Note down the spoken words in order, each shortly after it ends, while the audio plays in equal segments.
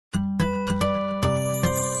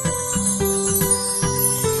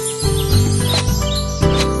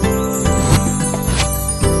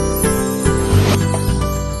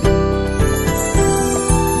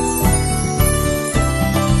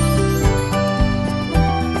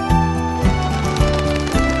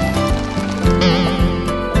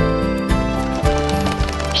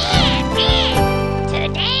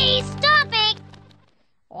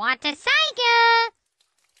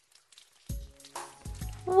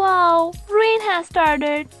Wow, rain has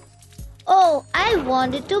started. Oh, I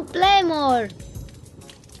wanted to play more.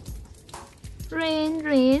 Rain,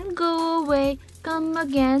 rain, go away. Come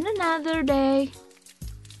again another day.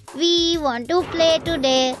 We want to play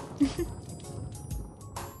today.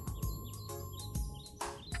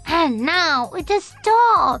 And now it has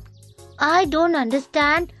stopped. I don't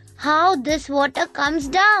understand how this water comes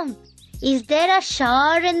down. Is there a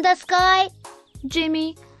shower in the sky?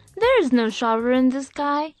 Jimmy, there is no shower in the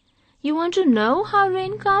sky. You want to know how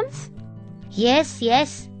rain comes? Yes,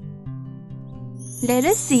 yes. Let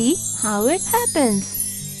us see how it happens.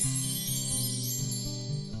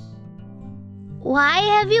 Why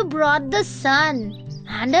have you brought the sun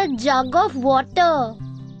and a jug of water?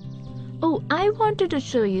 Oh, I wanted to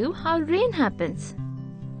show you how rain happens.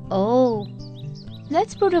 Oh,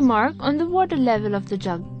 Let's put a mark on the water level of the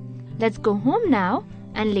jug. Let's go home now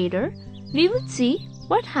and later we will see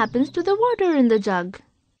what happens to the water in the jug.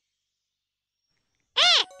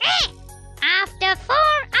 after 4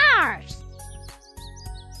 hours.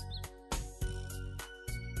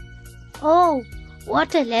 Oh,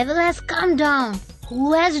 water level has come down.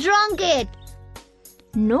 Who has drunk it?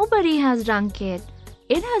 Nobody has drunk it.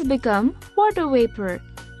 It has become water vapor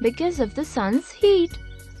because of the sun's heat.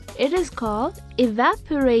 It is called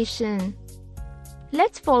evaporation.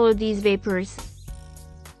 Let's follow these vapors.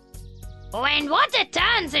 When water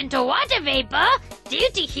turns into water vapor due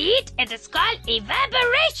to heat, it is called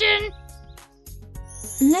evaporation.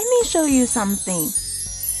 Let me show you something.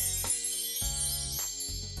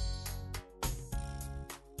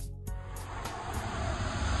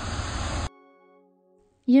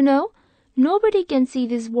 You know, nobody can see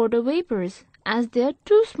these water vapors as they are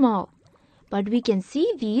too small. But we can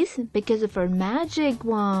see these because of our magic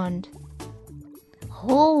wand.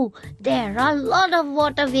 Oh, there are a lot of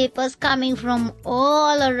water vapors coming from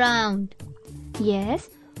all around. Yes,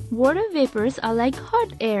 water vapors are like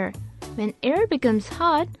hot air. When air becomes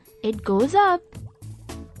hot, it goes up.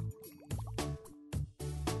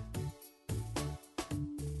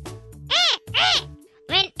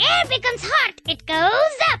 When air becomes hot, it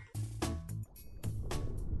goes up.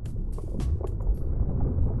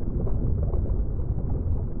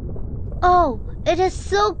 Oh, it is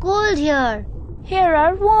so cold here. Here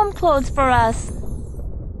are warm clothes for us.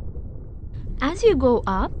 As you go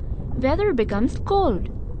up, weather becomes cold.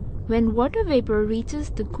 When water vapor reaches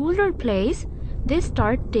the cooler place, they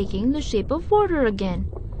start taking the shape of water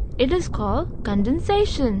again. It is called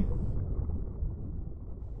condensation.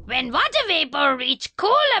 When water vapor reach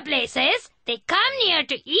cooler places, they come near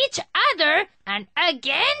to each other and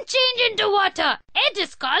again change into water. It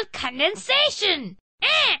is called condensation.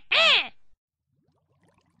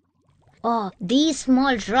 Oh, these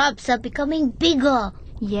small drops are becoming bigger.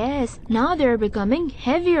 Yes, now they are becoming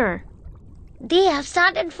heavier. They have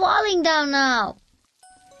started falling down now.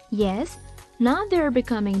 Yes, now they are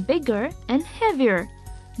becoming bigger and heavier.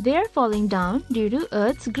 They are falling down due to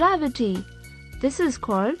Earth's gravity. This is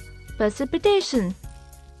called precipitation.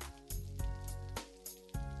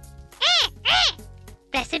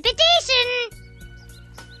 Precipitation.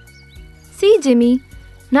 See, Jimmy,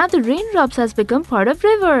 now the raindrops has become part of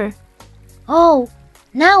river. Oh,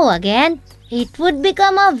 now again, it would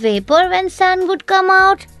become a vapor when sun would come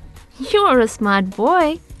out. You are a smart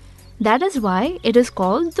boy. That is why it is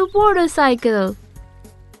called the water cycle.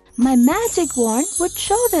 My magic wand would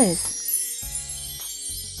show this.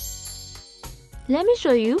 Let me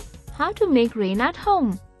show you how to make rain at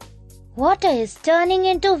home. Water is turning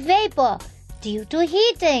into vapor due to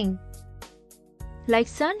heating. Like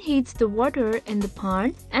sun heats the water in the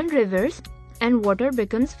pond and rivers and water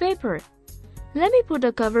becomes vapor. Let me put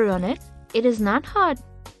a cover on it. It is not hot.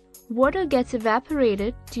 Water gets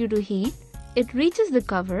evaporated due to heat. It reaches the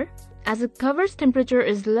cover. As the cover's temperature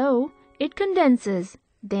is low, it condenses.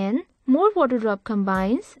 Then more water drop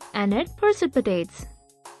combines and it precipitates.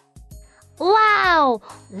 Wow!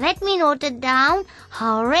 Let me note it down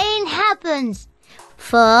how rain happens.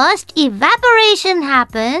 First, evaporation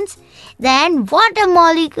happens. Then water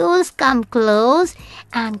molecules come close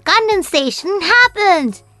and condensation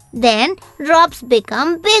happens. Then drops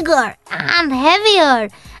become bigger and heavier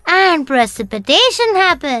and precipitation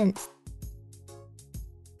happens.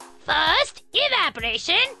 First,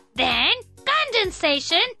 evaporation, then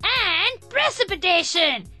condensation and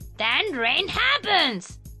precipitation. Then rain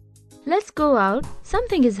happens. Let's go out.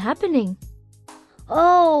 Something is happening.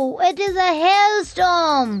 Oh, it is a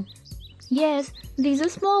hailstorm. Yes, these are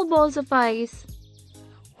small balls of ice.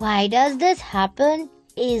 Why does this happen?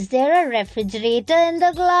 Is there a refrigerator in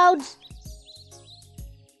the clouds?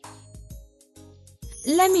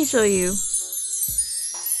 Let me show you.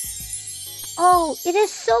 Oh, it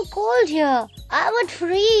is so cold here. I would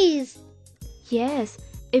freeze. Yes,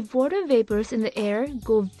 if water vapors in the air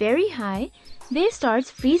go very high, they start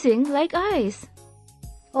freezing like ice.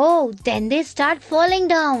 Oh, then they start falling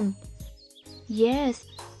down. Yes,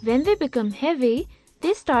 when they become heavy,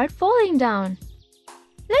 they start falling down.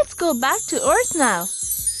 Let's go back to Earth now.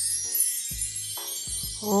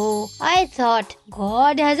 Oh, I thought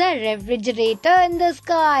God has a refrigerator in the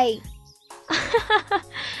sky.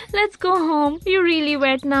 Let's go home. You're really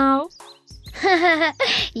wet now.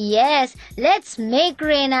 Yes, let's make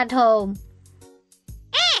rain at home.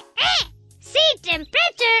 See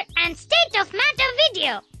temperature and state of matter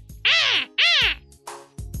video.